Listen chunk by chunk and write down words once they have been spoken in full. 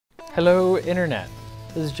Hello Internet,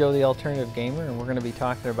 this is Joe the Alternative Gamer and we're going to be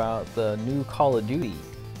talking about the new Call of Duty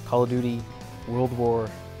World War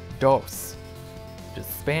II, which is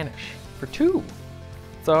Spanish for two.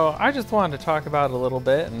 So I just wanted to talk about it a little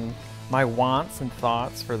bit and my wants and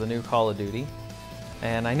thoughts for the new Call of Duty.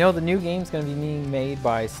 And I know the new game's going to be being made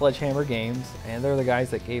by Sledgehammer Games, and they're the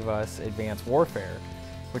guys that gave us Advanced Warfare,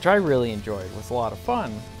 which I really enjoyed. It was a lot of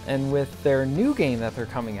fun. And with their new game that they're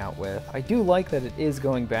coming out with, I do like that it is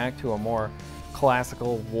going back to a more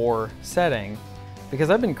classical war setting, because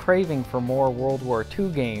I've been craving for more World War II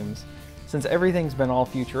games since everything's been all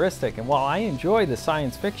futuristic. And while I enjoy the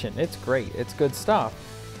science fiction, it's great, it's good stuff,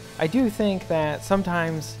 I do think that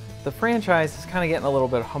sometimes the franchise is kind of getting a little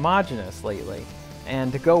bit homogenous lately.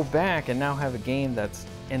 And to go back and now have a game that's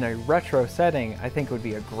in a retro setting, I think would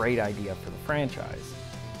be a great idea for the franchise.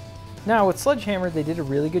 Now with Sledgehammer, they did a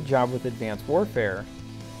really good job with Advanced Warfare,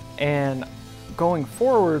 and going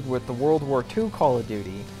forward with the World War II Call of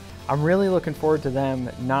Duty, I'm really looking forward to them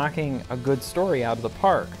knocking a good story out of the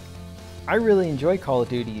park. I really enjoy Call of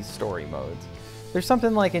Duty's story modes. There's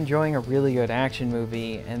something like enjoying a really good action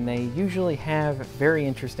movie, and they usually have very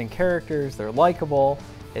interesting characters, they're likable,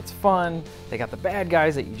 it's fun, they got the bad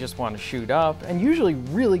guys that you just want to shoot up, and usually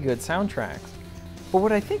really good soundtracks. But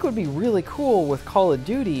what I think would be really cool with Call of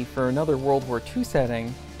Duty for another World War II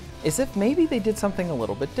setting is if maybe they did something a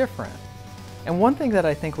little bit different. And one thing that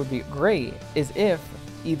I think would be great is if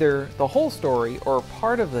either the whole story or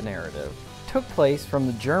part of the narrative took place from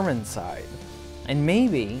the German side, and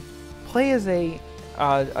maybe play as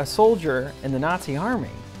a soldier in the Nazi army,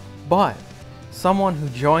 but someone who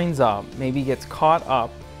joins up maybe gets caught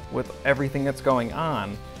up with everything that's going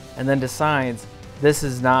on and then decides this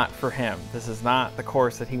is not for him, this is not the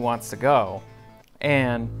course that he wants to go,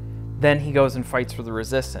 and then he goes and fights for the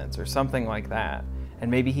resistance or something like that,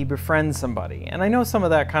 and maybe he befriends somebody. And I know some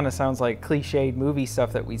of that kind of sounds like cliched movie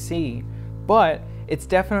stuff that we see, but it's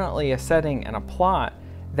definitely a setting and a plot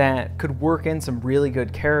that could work in some really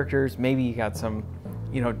good characters. Maybe you got some,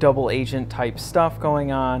 double agent type stuff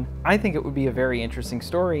going on. I think it would be a very interesting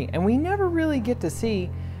story, and we never really get to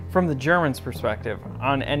see from the Germans' perspective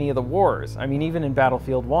on any of the wars. I mean, even in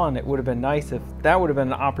Battlefield 1, it would have been nice if that would have been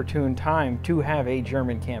an opportune time to have a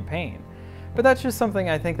German campaign. But that's just something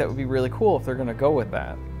I think that would be really cool if they're going to go with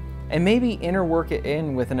that. And maybe interwork it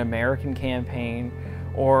in with an American campaign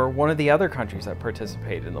or one of the other countries that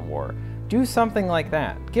participated in the war. Do something like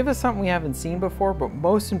that. Give us something we haven't seen before, but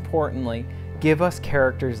most importantly, give us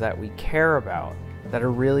characters that we care about, that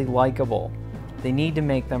are really likable. They need to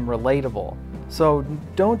make them relatable. So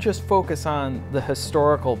don't just focus on the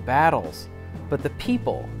historical battles, but the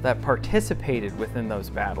people that participated within those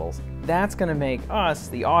battles. That's going to make us,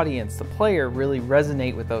 the audience, the player, really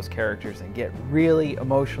resonate with those characters and get really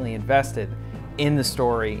emotionally invested in the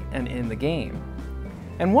story and in the game.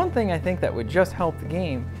 And one thing I think that would just help the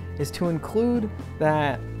game is to include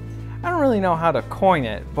that, I don't really know how to coin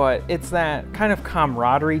it, but it's that kind of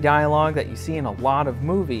camaraderie dialogue that you see in a lot of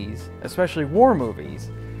movies, especially war movies,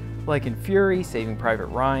 like in Fury, Saving Private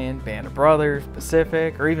Ryan, Band of Brothers,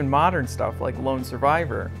 Pacific, or even modern stuff like Lone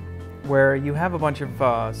Survivor, where you have a bunch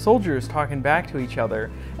of soldiers talking back to each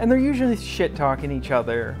other, and they're usually shit-talking each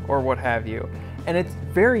other or what have you. And it's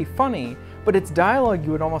very funny, but it's dialogue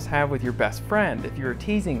you would almost have with your best friend if you were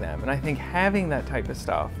teasing them. And I think having that type of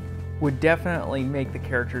stuff would definitely make the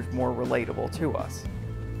characters more relatable to us.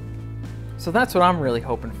 So that's what I'm really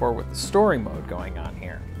hoping for with the story mode going on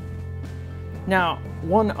here. Now,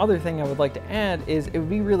 one other thing I would like to add is it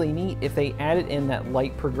would be really neat if they added in that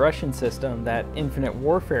light progression system that Infinite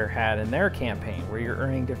Warfare had in their campaign, where you're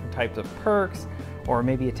earning different types of perks, or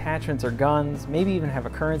maybe attachments or guns, maybe even have a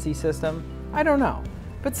currency system. I don't know.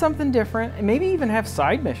 But something different, and maybe even have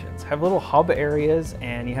side missions. Have little hub areas,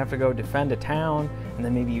 and you have to go defend a town, and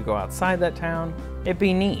then maybe you go outside that town. It'd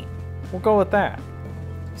be neat. We'll go with that.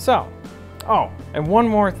 So, and one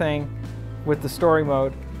more thing with the story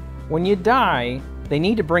mode. When you die, they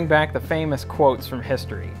need to bring back the famous quotes from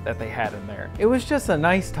history that they had in there. It was just a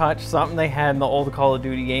nice touch, something they had in the old Call of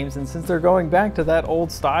Duty games, and since they're going back to that old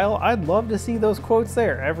style, I'd love to see those quotes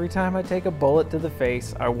there. Every time I take a bullet to the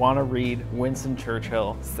face, I want to read Winston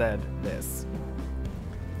Churchill said this.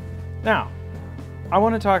 Now, I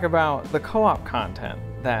want to talk about the co-op content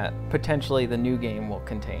that potentially the new game will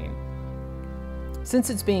contain.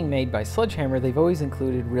 Since it's being made by Sledgehammer, they've always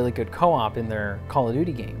included really good co-op in their Call of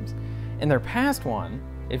Duty games. In their past one,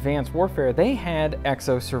 Advanced Warfare, they had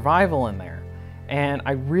Exo Survival in there, and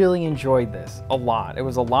I really enjoyed this a lot. It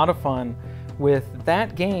was a lot of fun. With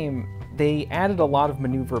that game, they added a lot of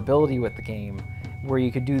maneuverability with the game, where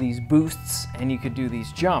you could do these boosts and you could do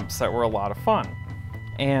these jumps that were a lot of fun.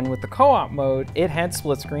 And with the co-op mode, it had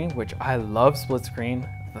split screen, which I love split screen.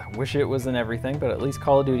 I wish it was in everything, but at least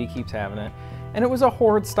Call of Duty keeps having it. And it was a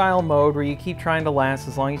horde style mode where you keep trying to last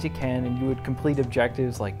as long as you can, and you would complete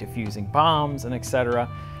objectives like defusing bombs and etc.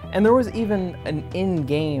 And there was even an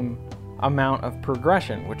in-game amount of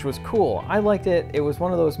progression, which was cool. I liked it. It was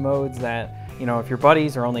one of those modes that, you know, if your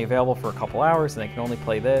buddies are only available for a couple hours and they can only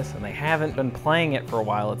play this and they haven't been playing it for a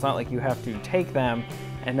while, it's not like you have to take them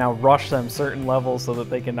and now rush them certain levels so that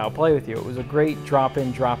they can now play with you. It was a great drop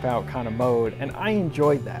in, drop out kind of mode, and I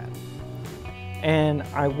enjoyed that. And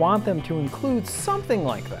I want them to include something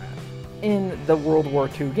like that in the World War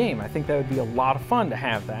II game. I think that would be a lot of fun to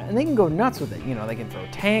have that. And they can go nuts with it. You know, they can throw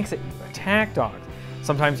tanks at you, attack dogs.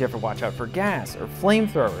 Sometimes you have to watch out for gas or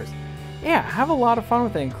flamethrowers. Yeah, have a lot of fun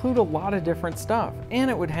with it. Include a lot of different stuff. And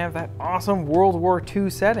it would have that awesome World War II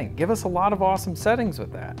setting. Give us a lot of awesome settings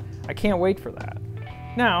with that. I can't wait for that.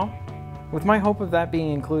 Now, with my hope of that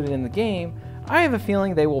being included in the game, I have a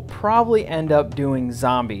feeling they will probably end up doing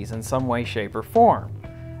zombies in some way, shape, or form.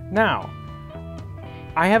 Now,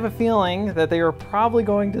 I have a feeling that they are probably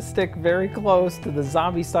going to stick very close to the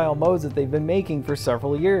zombie style modes that they've been making for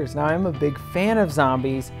several years. Now, I'm a big fan of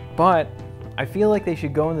zombies, but I feel like they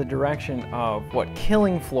should go in the direction of what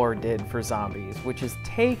Killing Floor did for zombies, which is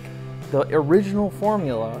take the original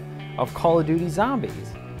formula of Call of Duty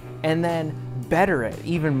Zombies and then better it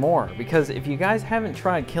even more. Because if you guys haven't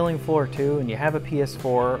tried Killing Floor 2 and you have a PS4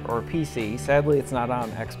 or a PC, sadly it's not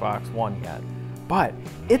on Xbox One yet, but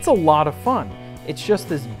it's a lot of fun. It's just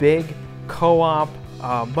this big co-op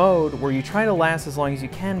mode where you try to last as long as you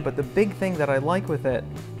can, but the big thing that I like with it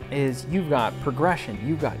is you've got progression,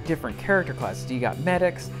 you've got different character classes, you got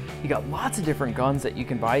medics, you got lots of different guns that you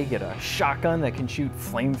can buy. You get a shotgun that can shoot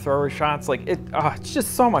flamethrower shots. Like it's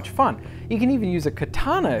just so much fun. You can even use a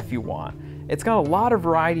katana if you want. It's got a lot of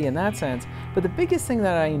variety in that sense, but the biggest thing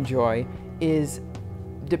that I enjoy is,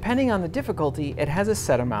 depending on the difficulty, it has a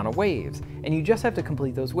set amount of waves, and you just have to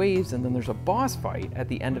complete those waves, and then there's a boss fight at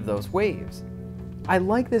the end of those waves. I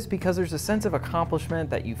like this because there's a sense of accomplishment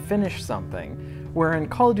that you finish something, where in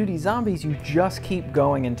Call of Duty Zombies, you just keep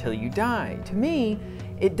going until you die. To me,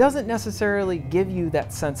 it doesn't necessarily give you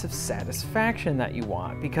that sense of satisfaction that you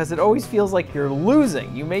want, because it always feels like you're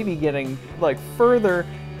losing. You may be getting like further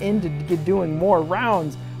into doing more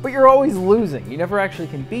rounds, but you're always losing. You never actually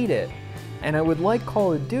can beat it. And I would like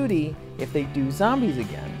Call of Duty, if they do zombies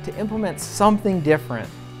again, to implement something different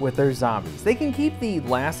with their zombies. They can keep the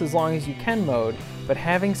last as long as you can mode, but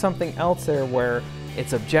having something else there where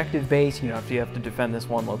it's objective based, you know, if you have to defend this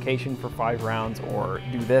one location for 5 rounds, or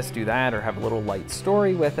do this, do that, or have a little light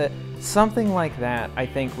story with it, something like that I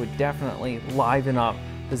think would definitely liven up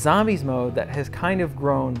the zombies mode that has kind of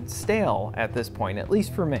grown stale at this point, at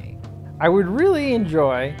least for me. I would really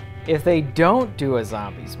enjoy if they don't do a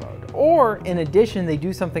zombies mode, or in addition they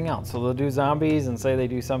do something else. So they'll do zombies and say they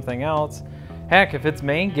do something else. Heck, if it's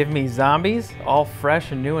me, give me zombies, all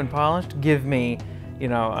fresh and new and polished. Give me, you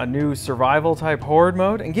know, a new survival type horde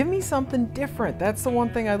mode, and give me something different. That's the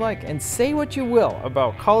one thing I like. And say what you will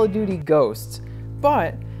about Call of Duty Ghosts,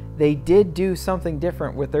 but they did do something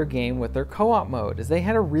different with their game, with their co-op mode, is they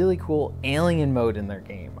had a really cool alien mode in their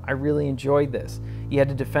game. I really enjoyed this. You had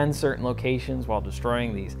to defend certain locations while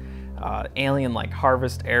destroying these alien-like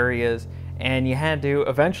harvest areas, and you had to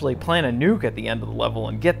eventually plant a nuke at the end of the level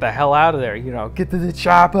and get the hell out of there, you know, get to the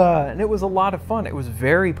chopper, and it was a lot of fun. It was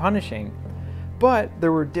very punishing, but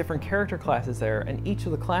there were different character classes there, and each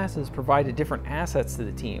of the classes provided different assets to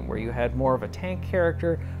the team, where you had more of a tank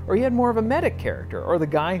character, or you had more of a medic character, or the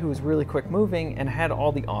guy who was really quick moving and had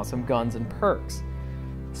all the awesome guns and perks.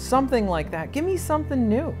 Something like that. Give me something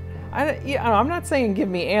new. I'm not saying give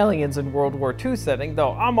me aliens in World War II setting,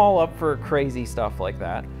 though I'm all up for crazy stuff like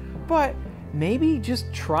that, but maybe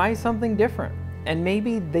just try something different. And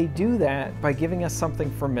maybe they do that by giving us something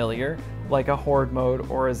familiar, like a horde mode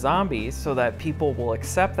or a zombies, so that people will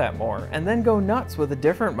accept that more, and then go nuts with a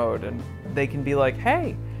different mode, and they can be like,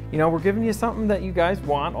 hey, you know, we're giving you something that you guys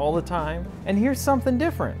want all the time, and here's something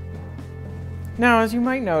different. Now, as you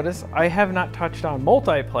might notice, I have not touched on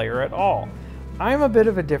multiplayer at all. I'm a bit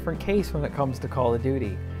of a different case when it comes to Call of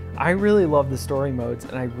Duty. I really love the story modes,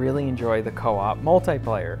 and I really enjoy the co-op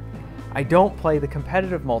multiplayer. I don't play the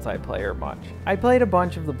competitive multiplayer much. I played a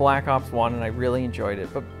bunch of the Black Ops 1 and I really enjoyed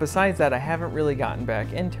it, but besides that I haven't really gotten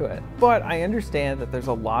back into it. But I understand that there's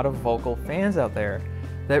a lot of vocal fans out there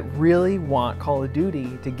that really want Call of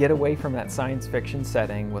Duty to get away from that science fiction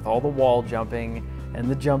setting with all the wall jumping and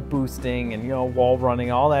the jump boosting and, you know, wall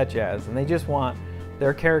running, all that jazz, and they just want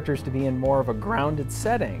their characters to be in more of a grounded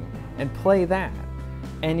setting and play that.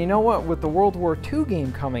 And you know what, with the World War II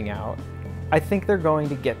game coming out, I think they're going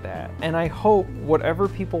to get that, and I hope whatever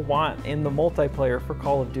people want in the multiplayer for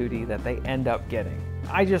Call of Duty that they end up getting.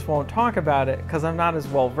 I just won't talk about it because I'm not as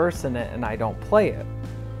well versed in it and I don't play it.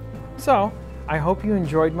 So, I hope you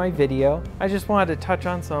enjoyed my video. I just wanted to touch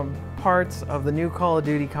on some parts of the new Call of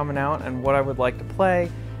Duty coming out and what I would like to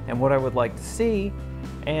play and what I would like to see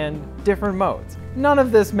and different modes. None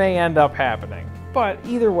of this may end up happening, but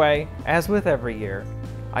either way, as with every year,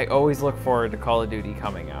 I always look forward to Call of Duty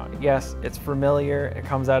coming out. Yes, it's familiar, it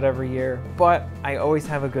comes out every year, but I always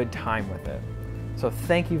have a good time with it. So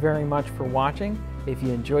thank you very much for watching. If you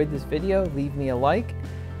enjoyed this video, leave me a like,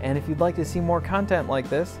 and if you'd like to see more content like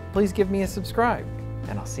this, please give me a subscribe,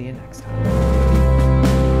 and I'll see you next time.